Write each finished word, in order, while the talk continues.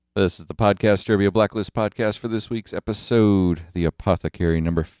This is the Podcast Derby, Blacklist podcast for this week's episode, The Apothecary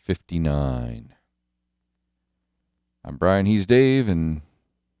number 59. I'm Brian, he's Dave, and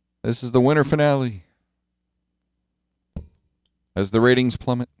this is the winter finale. As the ratings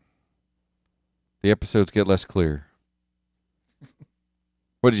plummet, the episodes get less clear.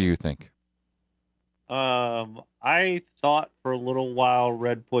 What did you think? I thought for a little while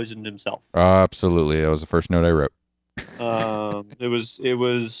Red poisoned himself. Absolutely. That was the first note I wrote. It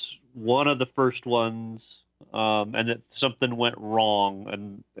was one of the first ones, and that something went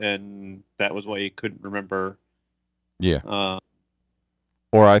wrong, and that was why he couldn't remember. Yeah. Uh,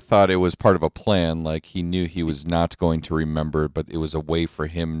 Or I thought it was part of a plan, like he knew he was not going to remember, but it was a way for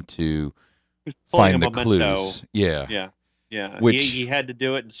him to he was pulling a find the memento. clues. Yeah. Yeah, yeah. Which, He had to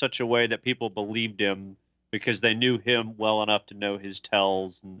do it in such a way that people believed him because they knew him well enough to know his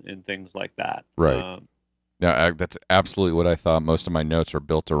tells and things like that. right. Now, that's absolutely what I thought. Most of my notes are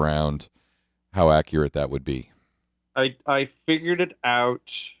built around how accurate that would be. I figured it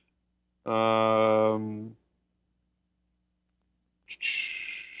out. I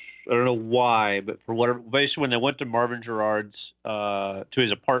don't know why, but for whatever, basically when they went to Marvin Gerard's to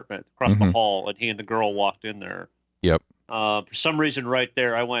his apartment across the hall, and he and the girl walked in there. Yep. For some reason, right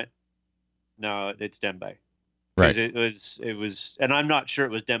there, I went, no, it's Dembe. Right. It was, and I'm not sure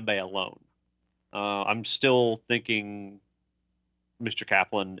it was Dembe alone. I'm still thinking Mr.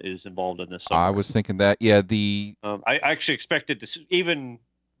 Kaplan is involved in this somewhere. I was thinking that. Yeah. I actually expected to even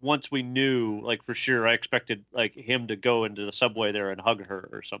once we knew, like for sure, I expected like him to go into the subway there and hug her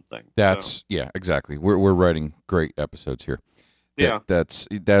or something. Yeah, exactly. We're writing great episodes here. Yeah. That's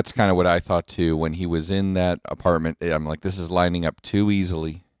kind of what I thought too. When he was in that apartment, I'm like, this is lining up too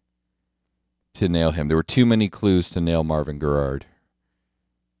easily to nail him. There were too many clues to nail Marvin Gerard.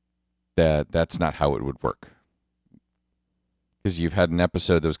 That's not how it would work. Because you've had an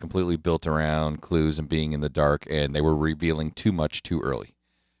episode that was completely built around clues and being in the dark, and they were revealing too much too early.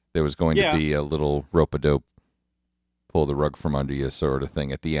 There was going to be a little rope-a-dope, pull the rug from under you sort of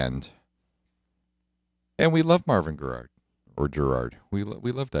thing at the end. And we love Marvin Gerard. Or Gerard. We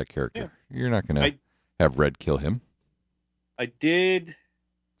love that character. Yeah. You're not going to have Red kill him. I did.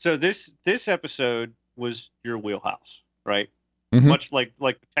 So this episode was your wheelhouse, right? Mm-hmm. Much like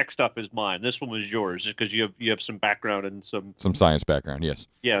the tech stuff is mine. This one was yours, just because you have some background and some science background. Yes.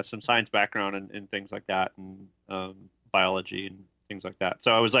 Yeah, some science background and things like that, and biology and things like that.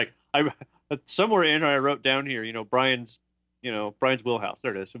 So I was like, somewhere in I wrote down here, Brian's wheelhouse.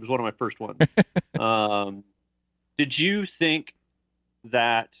 There it is. It was one of my first ones. Did you think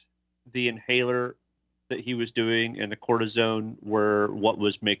that the inhaler that he was doing and the cortisone were what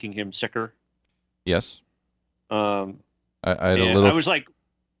was making him sicker? Yes. I had a little. I was like,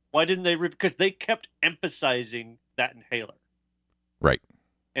 why didn't they? Because they kept emphasizing that inhaler. Right.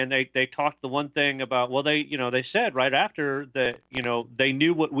 And they talked the one thing about, well, they said right after that, they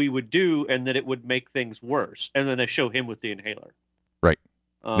knew what we would do and that it would make things worse. And then they show him with the inhaler. Right.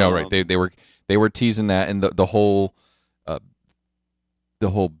 No, right. They were teasing that, and the whole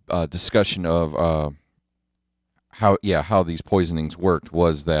discussion of how these poisonings worked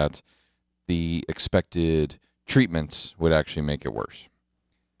was that the expected treatments would actually make it worse.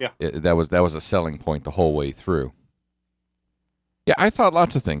 Yeah. That was a selling point the whole way through. Yeah, I thought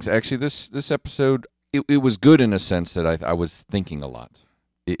lots of things. Actually, this episode, it was good in a sense that I was thinking a lot.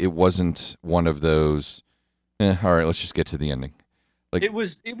 It wasn't one of those, all right, let's just get to the ending. Like it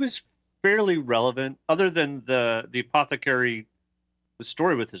was fairly relevant, other than the apothecary. The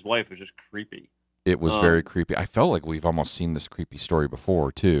story with his wife was just creepy. It was very creepy. I felt like we've almost seen this creepy story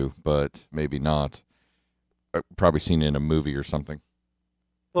before too, but maybe not. I've probably seen it in a movie or something.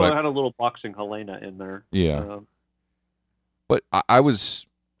 Well, I had a little boxing Helena in there. Yeah. But I was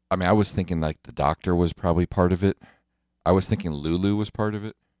thinking like the doctor was probably part of it. I was thinking Lulu was part of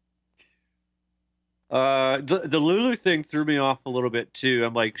it. The Lulu thing threw me off a little bit too.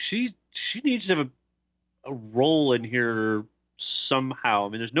 I'm like, she needs to have a role in here somehow. I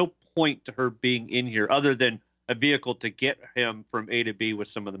mean, there's no point to her being in here other than a vehicle to get him from A to B with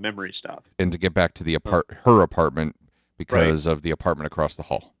some of the memory stuff, and to get back to the her apartment because of the apartment across the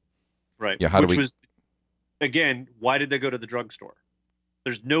hall. Right. Yeah. Which was, again, why did they go to the drugstore?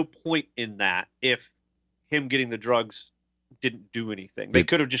 There's no point in that if him getting the drugs didn't do anything. They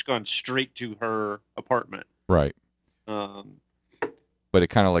could have just gone straight to her apartment. Right. But it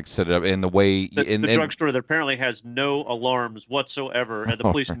kind of like set it up in the way the drugstore that apparently has no alarms whatsoever, and the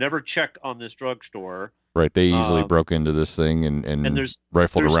police never check on this drugstore. Right, they easily broke into this thing and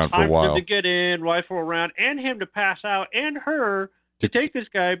rifled around for a while. There's time for them to get in, rifle around, and him to pass out, and her to take this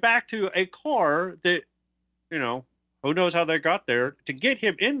guy back to a car that, who knows how they got there to get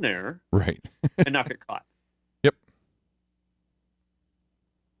him in there Right. and not get caught. Yep.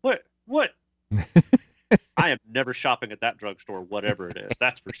 What? I am never shopping at that drugstore, whatever it is.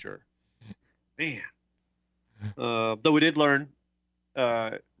 That's for sure. Man. Though we did learn,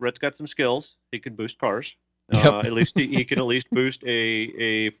 Red's got some skills. He can boost cars. Yep. At least he can at least boost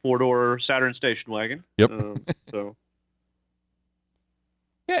a 4-door Saturn station wagon. Yep. So.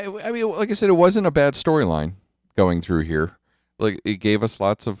 Yeah, I mean, like I said, it wasn't a bad storyline going through here. Like, it gave us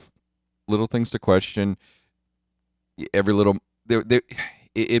lots of little things to question. Every little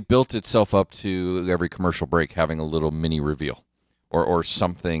it built itself up to every commercial break having a little mini reveal, or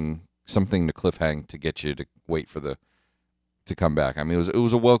something to cliffhang to get you to wait for to come back. I mean, it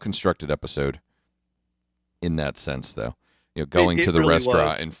was a well constructed episode in that sense, though. Going to the really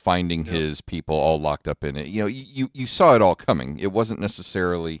restaurant was. and finding his people all locked up in it. You saw it all coming. It wasn't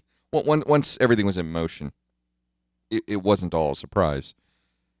necessarily once everything was in motion. It wasn't all a surprise.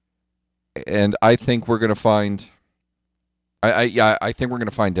 And I think we're gonna find. I think we're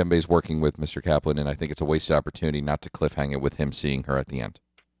gonna find Dembe's working with Mr. Kaplan, and I think it's a wasted opportunity not to cliffhang it with him seeing her at the end.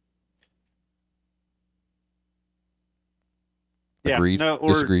 Yeah, Agreed? no,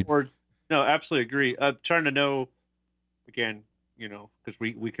 Disagreed? or no, absolutely agree. Trying to know again, because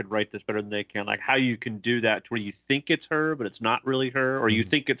we could write this better than they can, like how you can do that to where you think it's her, but it's not really her, or you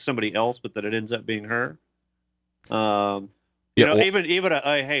think it's somebody else, but that it ends up being her. Even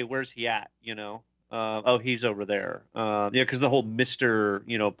hey, where's he at? Oh, he's over there. Because the whole Mister,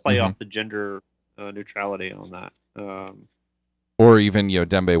 play off the gender neutrality on that. Or even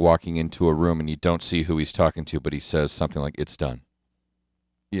Dembe walking into a room and you don't see who he's talking to, but he says something like "It's done."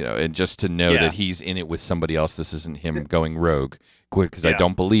 And just to know that he's in it with somebody else. This isn't him going rogue. Quick, because I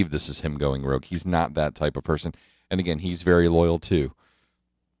don't believe this is him going rogue. He's not that type of person. And again, he's very loyal too.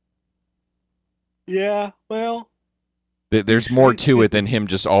 Yeah, well, there's more to it than him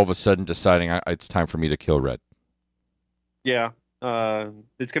just all of a sudden deciding it's time for me to kill Red. Yeah,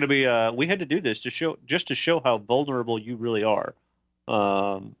 it's going to be. We had to do this to show how vulnerable you really are.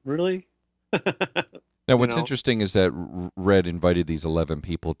 Really. Now, what's interesting is that Red invited these 11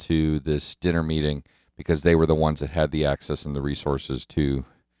 people to this dinner meeting because they were the ones that had the access and the resources to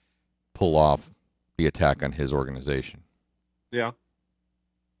pull off the attack on his organization. Yeah.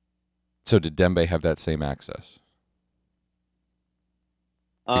 So did Dembe have that same access?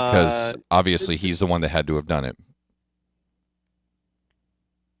 Because obviously he's the one that had to have done it.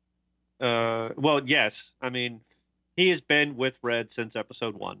 Well, yes. I mean, he has been with Red since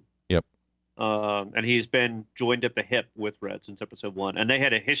episode 1. Yep. And he's been joined at the hip with Red since episode 1, and they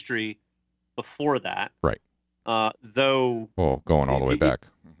had a history before that. Right. Though. Well, going all the way back.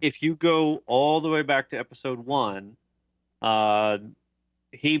 If you go all the way back to episode 1,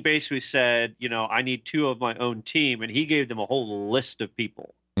 he basically said, I need 2 of my own team, and he gave them a whole list of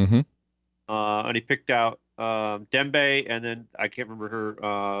people. Mm-hmm. And he picked out Dembe, and then I can't remember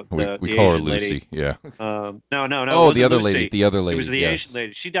her. We call her Lucy. Lady. Yeah. No. Oh, the other Lucy. lady. The other lady. It was the yes. Asian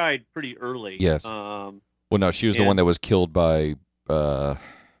lady. She died pretty early. Yes. Well, no, she was the one that was killed by. When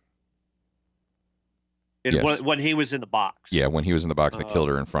he was in the box. Yeah, when he was in the box, they killed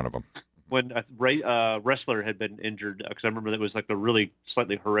her in front of him. When a wrestler had been injured, because I remember that was like a really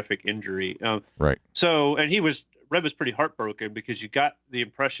slightly horrific injury. Right. So, and Red was pretty heartbroken because you got the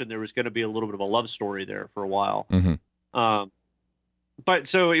impression there was going to be a little bit of a love story there for a while. Mm-hmm. But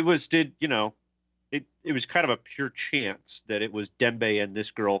so it was. It was kind of a pure chance that it was Dembe and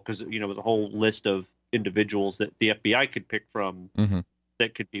this girl, because it was a whole list of individuals that the FBI could pick from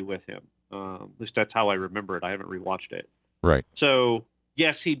that could be with him. At least that's how I remember it. I haven't rewatched it. Right. So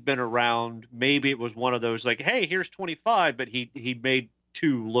yes, he'd been around. Maybe it was one of those like, hey, here's 25, but he made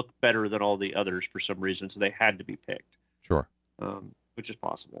 2 look better than all the others for some reason, so they had to be picked. Sure. Which is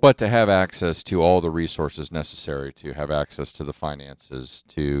possible. But to have access to all the resources necessary, to have access to the finances,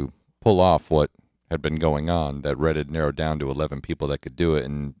 to pull off what had been going on, that Red had narrowed down to 11 people that could do it,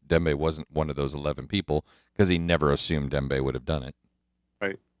 and Dembe wasn't one of those 11 people because he never assumed Dembe would have done it.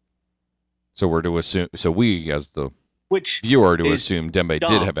 Right. So we're to assume. So we, as the viewer, to assume Dembe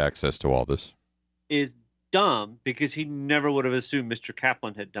did have access to all this. Is dumb because he never would have assumed Mr.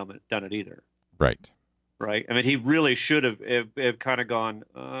 Kaplan had done it either. Right. Right. I mean, he really should have kind of gone.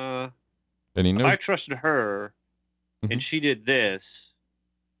 And he knows. I trusted her, and she did this.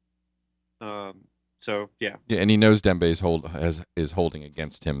 So yeah. Yeah, and he knows Dembe is holding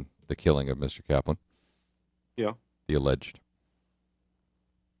against him the killing of Mr. Kaplan. Yeah. The alleged.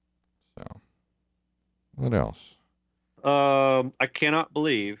 So, what else? I cannot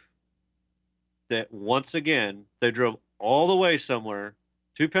believe that once again they drove all the way somewhere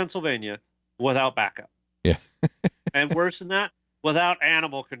to Pennsylvania without backup. Yeah. And worse than that, without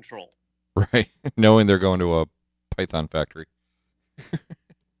animal control. Right. Knowing they're going to a python factory.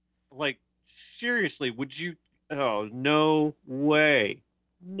 Like, seriously, would you? Oh, no way.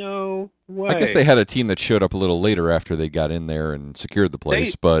 No I guess they way. had a team that showed up a little later after they got in there and secured the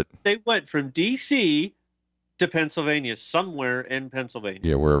place, They but they went from D.C. to Pennsylvania, somewhere in Pennsylvania.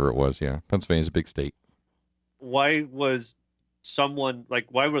 yeah, wherever it was, yeah. Pennsylvania's a big state. Why was someone like?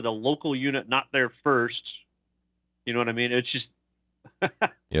 Why were the local unit not there first? You know what I mean? It's just Yeah,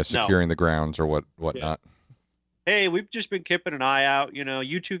 no. securing the grounds or whatnot. Yeah. Hey, we've just been keeping an eye out.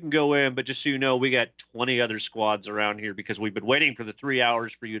 You two can go in, but just so you know, we got 20 other squads around here because we've been waiting for the 3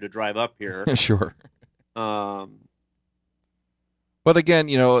 hours for you to drive up here. Sure. Um, But again,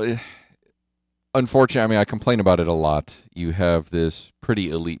 unfortunately, I mean, I complain about it a lot. You have this pretty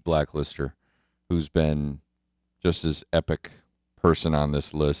elite blacklister who's been just as epic person on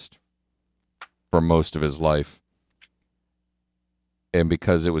this list for most of his life. And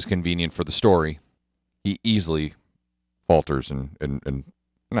because it was convenient for the story, he easily falters and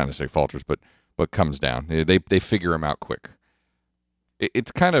not necessarily falters, but comes down. They figure him out quick.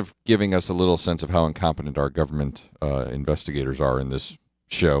 It's kind of giving us a little sense of how incompetent our government investigators are in this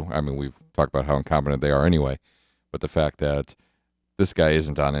show. I mean, we've talked about how incompetent they are anyway, but the fact that this guy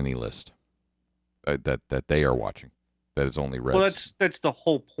isn't on any list that they are watching, that is only Reds. well, that's the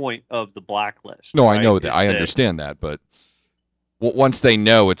whole point of the blacklist. No, right? I know that. I understand that, but once they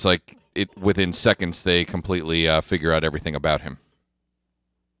know, it's like within seconds they completely figure out everything about him.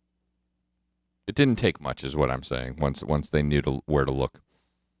 It didn't take much, is what I'm saying. Once they knew where to look.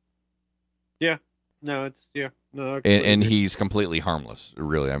 Yeah. No, it's yeah. No. And he's completely harmless,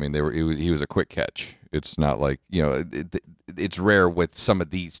 really. I mean, he was a quick catch. It's not like it's rare with some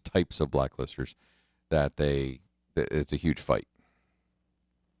of these types of blacklisters that it's a huge fight.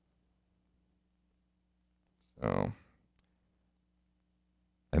 So,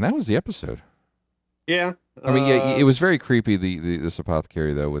 and that was the episode. Yeah. I mean, yeah, it was very creepy. This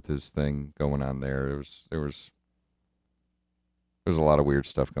apothecary though, with his thing going on there, there was a lot of weird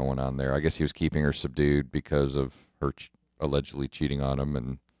stuff going on there. I guess he was keeping her subdued because of her allegedly cheating on him,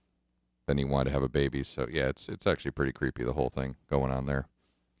 and then he wanted to have a baby. So yeah, it's actually pretty creepy, the whole thing going on there.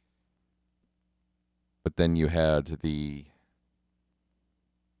 But then you had the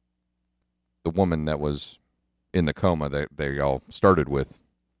woman that was in the coma that they all started with,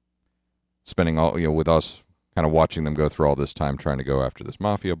 spending all with us kind of watching them go through all this time trying to go after this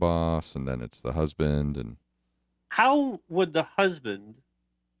mafia boss, and then it's the husband. And how would the husband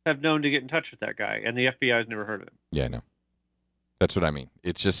have known to get in touch with that guy, and the FBI's never heard of him? Yeah, I know. That's what I mean.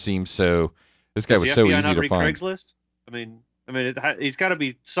 It just seems so. This guy was the so FBI easy not to read find. Craigslist? I mean, he's got to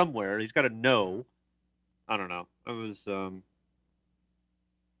be somewhere. He's got to know. I don't know.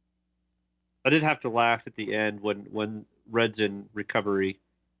 I did have to laugh at the end when Red's in recovery,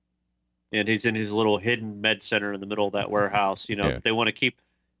 and he's in his little hidden med center in the middle of that warehouse. Yeah. They want to keep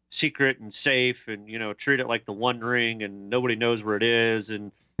secret and safe, and treat it like the One Ring, and nobody knows where it is.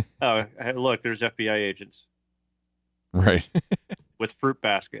 And look, there's FBI agents, right, with fruit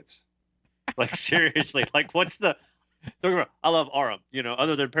baskets. Like seriously, like what's the? I love Aram.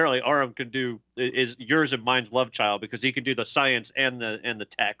 Other than apparently Aram can do is yours and mine's love child, because he can do the science and the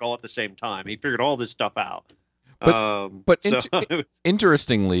tech all at the same time. He figured all this stuff out. But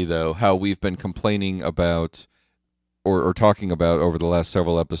interestingly, though, how we've been complaining about or talking about over the last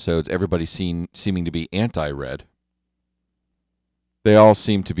several episodes, everybody seeming to be anti-Red. They all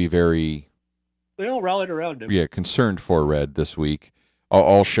seem to be very. They all rallied around him. Yeah, concerned for Red this week.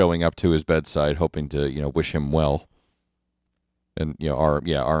 All showing up to his bedside, hoping to wish him well. And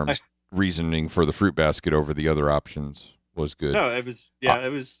Aram's reasoning for the fruit basket over the other options was good. No, it was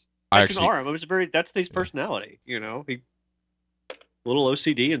That's an Aram. That's his personality. He little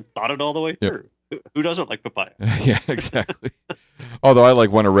OCD and thought it all the way through. Yep. Who doesn't like papaya? Yeah, exactly. Although I like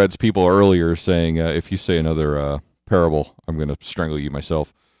one of Red's people earlier saying, if you say another parable, I'm going to strangle you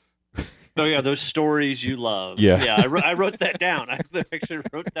myself. Oh yeah, those stories you love. Yeah, I wrote that down. I actually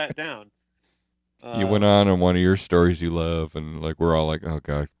wrote that down. You went on one of your stories you love, and we're all like, "Oh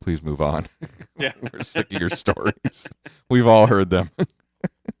God, please move on." Yeah, we're sick of your stories. We've all heard them.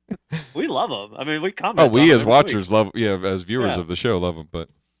 We love them. I mean, we comment. Oh, we as watchers love. Yeah, as viewers of the show love them, but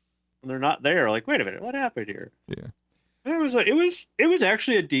when they're not there, like, wait a minute, what happened here? Yeah, it was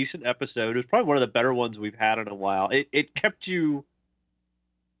actually a decent episode. It was probably one of the better ones we've had in a while. It kept you.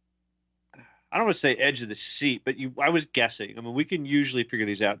 I don't want to say edge of the seat, but I was guessing. I mean, we can usually figure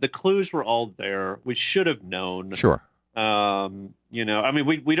these out. The clues were all there. We should have known. Sure. I mean,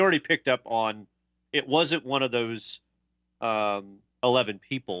 we'd already picked up on. It wasn't one of those 11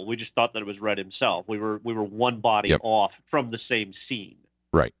 people. We just thought that it was Red himself. We were one body Yep. off from the same scene.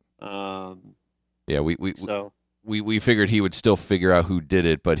 Right. Yeah, we figured he would still figure out who did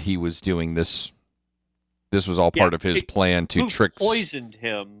it, but he was doing this. This was all part of his plan to trick. Who poisoned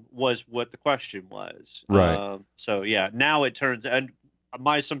him was what the question was. Right. So yeah, now it turns, and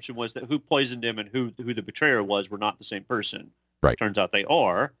my assumption was that who poisoned him and who the betrayer was were not the same person. Right. Turns out they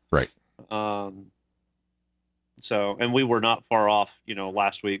are. Right. So, and we were not far off,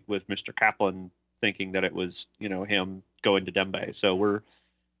 last week with Mr. Kaplan thinking that it was, him going to Dembe. So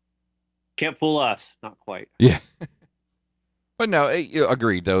can't fool us. Not quite. Yeah. But no,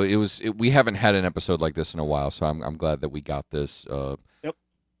 agreed though. We haven't had an episode like this in a while, so I'm glad that we got this. Yep.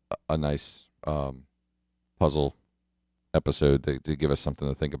 A nice puzzle episode to give us something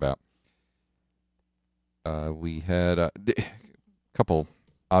to think about. We had a couple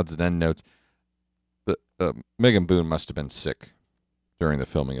odds and end notes. Megan Boone must have been sick during the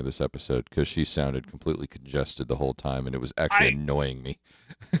filming of this episode because she sounded completely congested the whole time, and it was actually annoying me.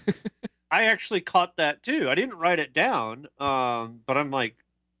 I actually caught that too. I didn't write it down, but I'm like,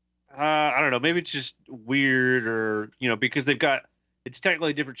 I don't know. Maybe it's just weird, or because it's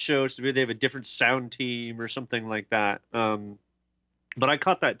technically a different show, so maybe they have a different sound team or something like that. But I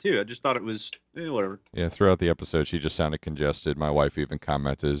caught that too. I just thought it was whatever. Yeah, throughout the episode, she just sounded congested. My wife even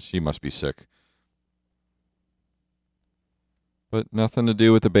commented, "She must be sick." But nothing to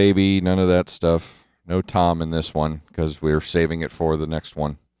do with the baby, none of that stuff. No Tom in this one because we're saving it for the next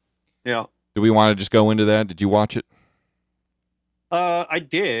one. Yeah. Do we want to just go into that? Did you watch it? I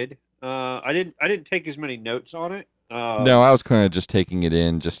did. I didn't take as many notes on it. No, I was kind of just taking it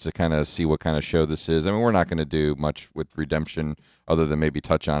in just to kind of see what kind of show this is. I mean, we're not going to do much with Redemption other than maybe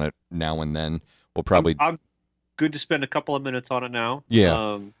touch on it now and then. We'll probably. I'm good to spend a couple of minutes on it now.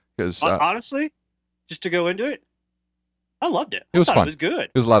 Yeah. Because honestly, just to go into it, I loved it. It was fun. It was good.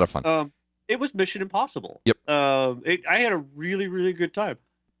 It was a lot of fun. It was Mission Impossible. Yep. I had a really, really good time.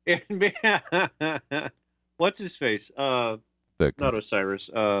 And man, what's his face? Not Osiris.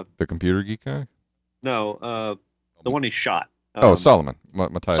 The computer geek guy? No, the one he shot. Solomon.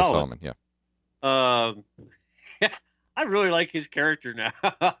 Matthias Solomon. Yeah. I really like his character now.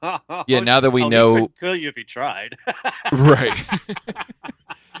 Yeah, now that we know. He couldn't kill you if he tried. Right.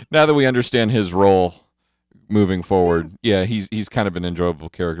 Now that we understand his role moving forward, yeah, he's kind of an enjoyable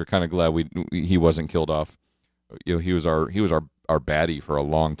character. Kind of glad he wasn't killed off. He was our baddie for a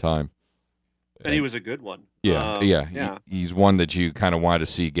long time, and he was a good one. Yeah. He's one that you kind of wanted to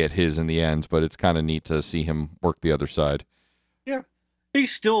see get his in the end, but it's kind of neat to see him work the other side. Yeah,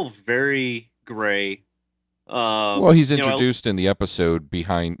 he's still very gray. Well, he's introduced in the episode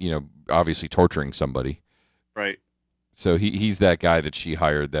behind, obviously torturing somebody. Right. So he's that guy that she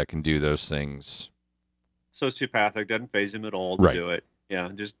hired that can do those things. Sociopathic, doesn't faze him at all to do it. Yeah,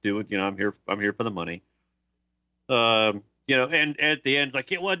 just do it. I'm here for the money. And at the end,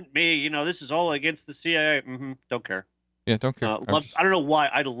 like, it wasn't me. This is all against the CIA. Don't care. Yeah, don't care. I don't know why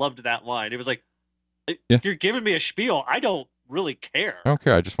I loved that line. It was like, you're giving me a spiel. I don't really care. I don't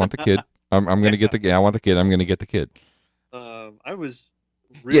care. I just want the kid. I'm going to get the kid. I want the kid. I'm going to get the kid. I was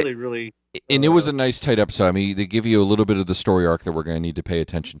really. And it was a nice, tight episode. I mean, they give you a little bit of the story arc that we're going to need to pay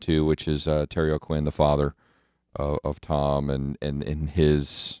attention to, which is Terry O'Quinn, the father of Tom, and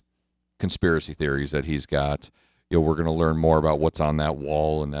his conspiracy theories that he's got. We're going to learn more about what's on that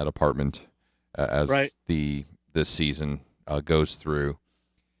wall in that apartment as this season goes through.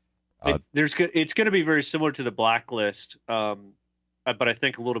 It's going to be very similar to the Blacklist, but I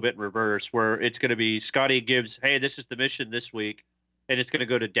think a little bit in reverse, where it's going to be Scotty gives, hey, this is the mission this week, and it's going to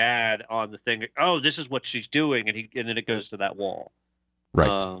go to Dad on the thing. Oh, this is what she's doing, and then it goes to that wall. Right.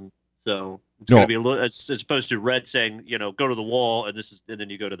 So it's going to be a little, as opposed to Red saying, go to the wall, and then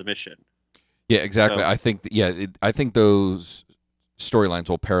you go to the mission. Yeah, exactly. So, I think those storylines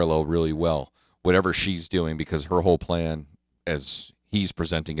will parallel really well whatever she's doing, because her whole plan, as he's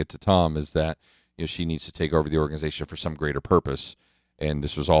presenting it to Tom, is that she needs to take over the organization for some greater purpose, and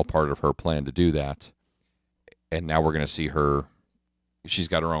this was all part of her plan to do that. And now we're going to see her. She's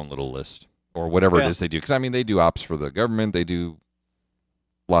got her own little list or whatever it is they do, because I mean they do ops for the government, they do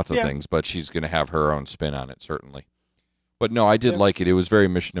lots of things, but she's going to have her own spin on it, certainly. But no, I did like it. It was very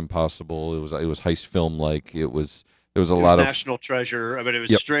Mission Impossible. It was heist film like. There was a lot of National Treasure. I mean, it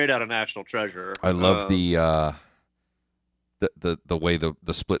was straight out of National Treasure. I love the way the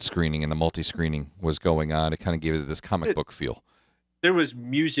split screening and the multi screening was going on. It kind of gave it this comic book feel. There was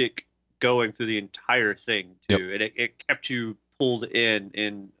music going through the entire thing too, and it kept you pulled in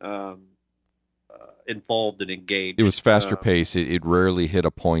and involved and engaged. It was faster paced. It rarely hit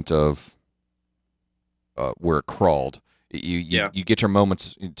a point of where it crawled. You get your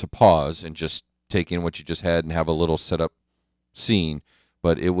moments to pause and just take in what you just had and have a little setup scene.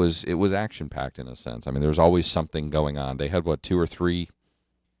 But it was action packed in a sense. I mean, there was always something going on. They had what, 2 or 3,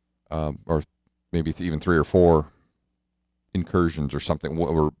 or maybe even 3 or 4 incursions or something,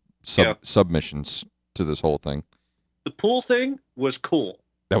 or submissions to this whole thing. The pool thing was cool.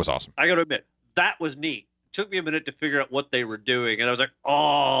 That was awesome. I got to admit, that was neat. It took me a minute to figure out what they were doing, and I was like,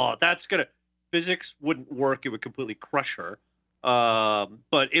 "Oh, that's gonna." Physics wouldn't work; it would completely crush her.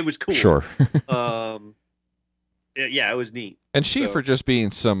 But it was cool. Sure. Yeah, it was neat. And she, for just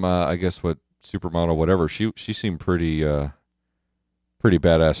being some, I guess, what supermodel, whatever, she seemed pretty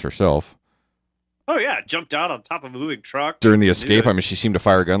badass herself. Oh yeah, jumped out on top of a moving truck during the escape. I mean, she seemed to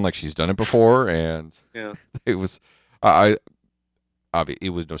fire a gun like she's done it before, and it was, it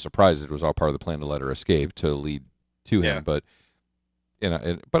was no surprise. It was all part of the plan to let her escape to lead to him. But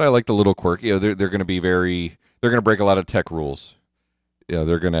but I like the little quirk. You know, they're going to be they're going to break a lot of tech rules. You know,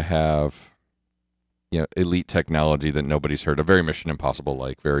 they're going to have, elite technology that nobody's heard of, very Mission Impossible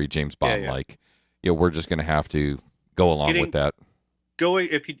like, very James Bond like. You know, we're just going to have to go along with that.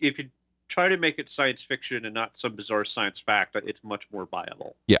 If you try to make it science fiction and not some bizarre science fact, it's much more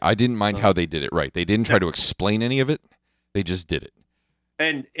viable. Yeah, I didn't mind how they did it. Right, they didn't try to explain any of it; they just did it.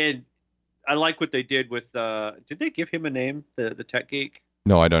 And I like what they did with. Did they give him a name, the tech geek?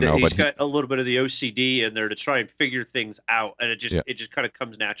 No, I don't know. He's got a little bit of the OCD in there to try and figure things out, and it just kind of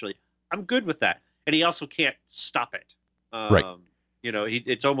comes naturally. I'm good with that, and he also can't stop it. Right.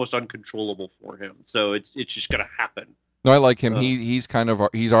 It's almost uncontrollable for him, so it's just gonna happen. No, I like him. He's kind of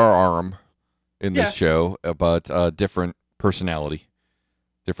he's our arm in this show, but different personality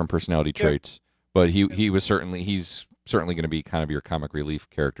traits. But he's certainly going to be kind of your comic relief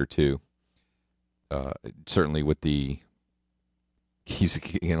character too. Certainly with he's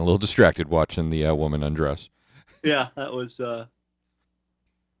getting a little distracted watching the woman undress. Yeah, that was. Oh,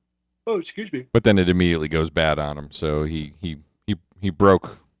 excuse me. But then it immediately goes bad on him, so he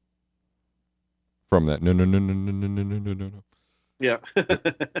broke from that. No. Yeah.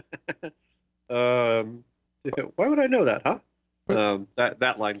 Why would I know that, huh?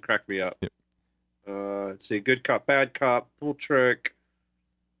 That line cracked me up. Yep. Let's see. Good cop, bad cop, pool trick.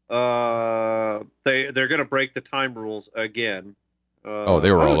 They're gonna break the time rules again. They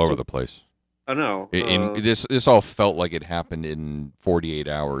were all over the place. I know. This all felt like it happened in 48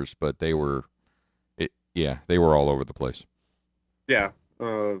 hours, but they were all over the place. Yeah.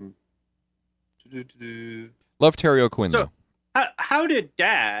 Love Terry O'Quinn, though. How did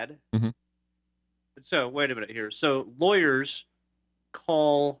Dad... Mm-hmm. So, wait a minute here. So, lawyers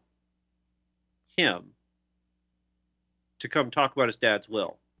call him to come talk about his dad's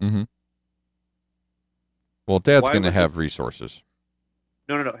will. Mm-hmm. Well, Dad's going to have resources.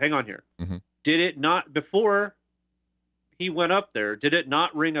 No. Hang on here. Mm-hmm. Did it not, before he went up there, did it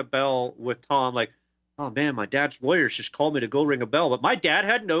not ring a bell with Tom, like, oh, man, my dad's lawyers just called me to go ring a bell, but my dad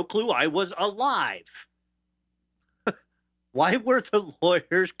had no clue I was alive. Why were the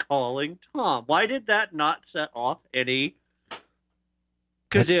lawyers calling Tom? Why did that not set off any?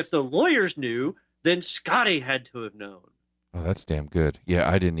 Because if the lawyers knew, then Scotty had to have known. Oh, that's damn good.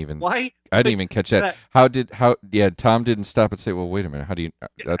 Yeah, I didn't even. Why? I didn't even catch that. Tom didn't stop and say, well, wait a minute. How do you?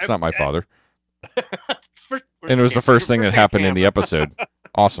 That's not my father. And it was the first thing that happened in the episode.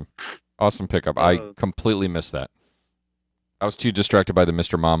 Awesome pickup. I completely missed that. I was too distracted by the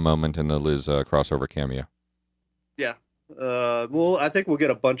Mr. Mom moment and the Liz crossover cameo. Yeah. Well, I think we'll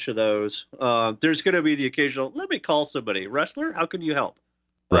get a bunch of those. There's going to be the occasional, let me call somebody. Wrestler, how can you help?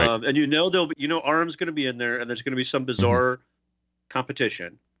 Right. And there'll be, Arm's going to be in there, and there's going to be some bizarre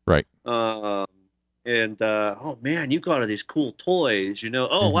competition. Right. Oh man, you got all these cool toys,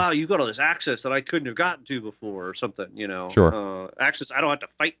 Oh wow, you got all this access that I couldn't have gotten to before, or something, Sure. Access I don't have to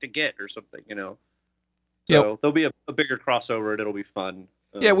fight to get, or something, So there'll be a bigger crossover, and it'll be fun.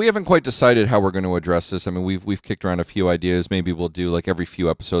 Yeah, we haven't quite decided how we're going to address this. I mean, we've kicked around a few ideas. Maybe we'll do, like, every few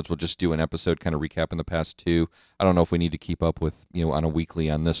episodes, we'll just do an episode kind of recapping the past two. I don't know if we need to keep up with, on a weekly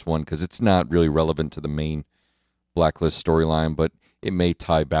on this one, because it's not really relevant to the main Blacklist storyline, but it may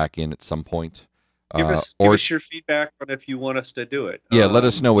tie back in at some point. Give us your feedback on if you want us to do it. Yeah, let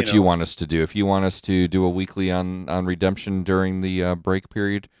us know what you want us to do. If you want us to do a weekly on Redemption during the break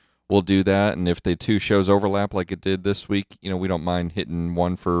period, we'll do that. And if the two shows overlap like it did this week, we don't mind hitting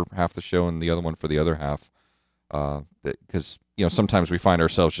one for half the show and the other one for the other half. Because, sometimes we find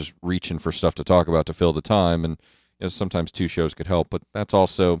ourselves just reaching for stuff to talk about to fill the time. And sometimes two shows could help. But that's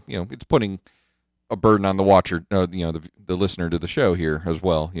also, it's putting a burden on the watcher, the listener to the show here as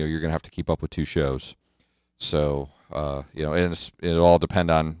well. You're going to have to keep up with two shows. So, and it'll all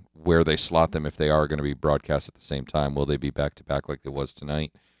depend on where they slot them if they are going to be broadcast at the same time. Will they be back to back like it was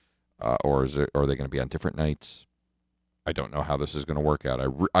tonight, or are they going to be on different nights? I don't know how this is going to work out.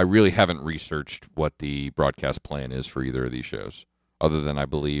 I really haven't researched what the broadcast plan is for either of these shows, other than I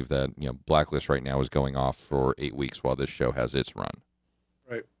believe that Blacklist right now is going off for 8 weeks while this show has its run.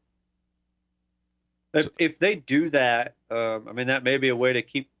 Right. If they do that, that may be a way to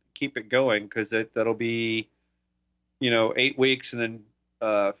keep it going, because that'll be 8 weeks, and then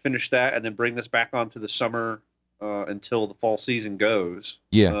finish that, and then bring this back on through the summer until the fall season goes.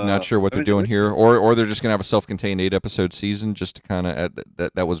 Yeah, not sure what they're doing here, or they're just gonna have a self-contained 8-episode season just to kind of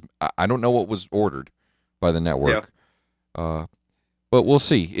that was, I don't know what was ordered by the network, but we'll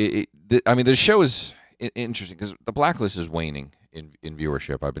see. The show is interesting because the Blacklist is waning in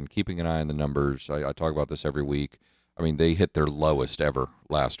viewership. I've been keeping an eye on the numbers. I talk about this every week. I mean, they hit their lowest ever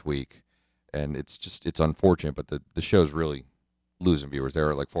last week, and it's unfortunate, but the show's really losing viewers. They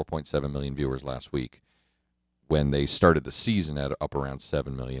were at like 4.7 million viewers last week, when they started the season at up around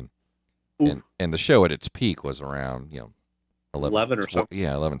 7 million. And the show at its peak was around 11 or something.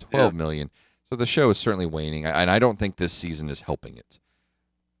 Yeah, 11, 12 million. So the show is certainly waning, and I don't think this season is helping it.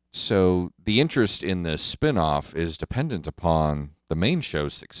 So the interest in this spinoff is dependent upon the main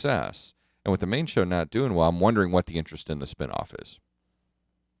show's success. And with the main show not doing well, I'm wondering what the interest in the spinoff is.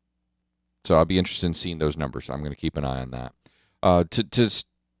 So I'll be interested in seeing those numbers. I'm going to keep an eye on that. To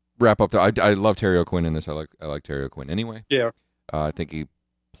wrap up, I love Terry O'Quinn in this. I like Terry O'Quinn anyway. Yeah. I think he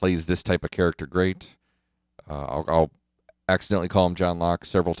plays this type of character great. I'll accidentally call him John Locke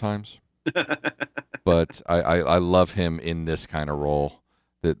several times, but I love him in this kind of role.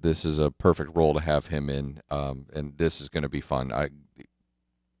 That this is a perfect role to have him in, and this is going to be fun.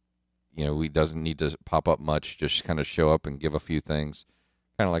 He doesn't need to pop up much; just kind of show up and give a few things,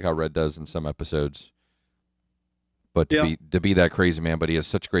 kind of like how Red does in some episodes. But to be that crazy man, but he has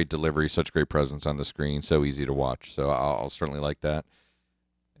such great delivery, such great presence on the screen, so easy to watch. So I'll certainly like that.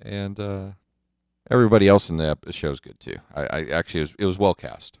 And everybody else in the show is good too. I actually it was well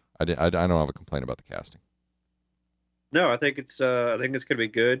cast. I don't have a complaint about the casting. No, I think it's going to be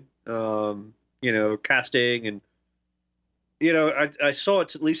good. Casting, and I saw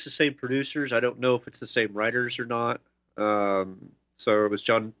it's at least the same producers. I don't know if it's the same writers or not. So it was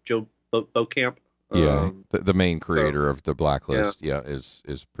Joe Beaucamp. Yeah, the main creator of the Blacklist,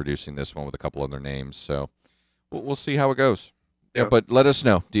 is producing this one with a couple other names. So we'll see how it goes. Yeah, but let us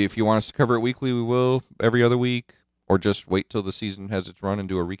know. If you want us to cover it weekly, we will. Every other week, or just wait till the season has its run and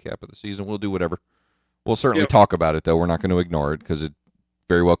do a recap of the season. We'll do whatever. We'll certainly talk about it, though. We're not going to ignore it because it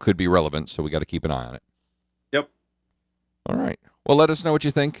very well could be relevant, so we got to keep an eye on it. Yep. All right. Well, let us know what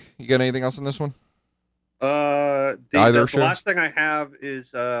you think. You got anything else on this one? The last thing I have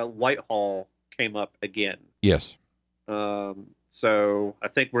is Whitehall came up again. Yes. So I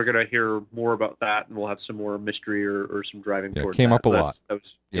think we're going to hear more about that, and we'll have some more mystery or some driving towards that. It came up a lot.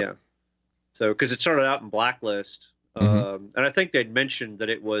 Yeah. So, because it started out in Blacklist, and I think they'd mentioned that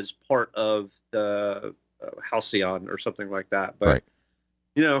it was part of the Halcyon or something like that. But,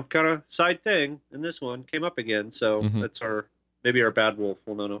 kind of side thing, and this one came up again. So that's maybe our bad wolf.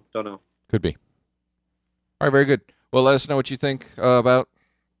 We'll don't know. Could be. All right, very good. Well, let us know what you think about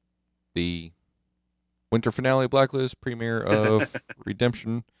the winter finale Blacklist premiere of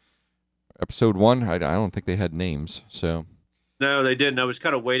Redemption episode 1. I don't think they had names, so. No, they didn't. I was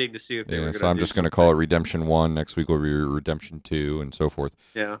kind of waiting to see if they were going to. So I'm just going to call it Redemption 1. Next week will be Redemption 2, and so forth.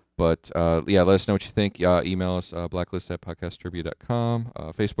 Yeah. But let us know what you think. Email us blacklist@podcasttrivia.com.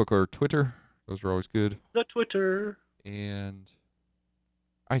 Facebook or Twitter. Those are always good. The Twitter. And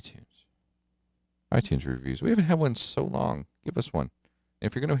iTunes. iTunes reviews. We haven't had one so long. Give us one. And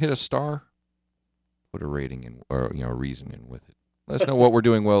if you're going to hit a star, put a rating in, or a reason in with it. Let us know what we're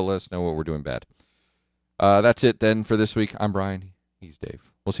doing well. Let us know what we're doing bad. That's it then for this week. I'm Brian. He's Dave.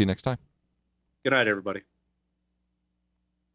 We'll see you next time. Good night, everybody.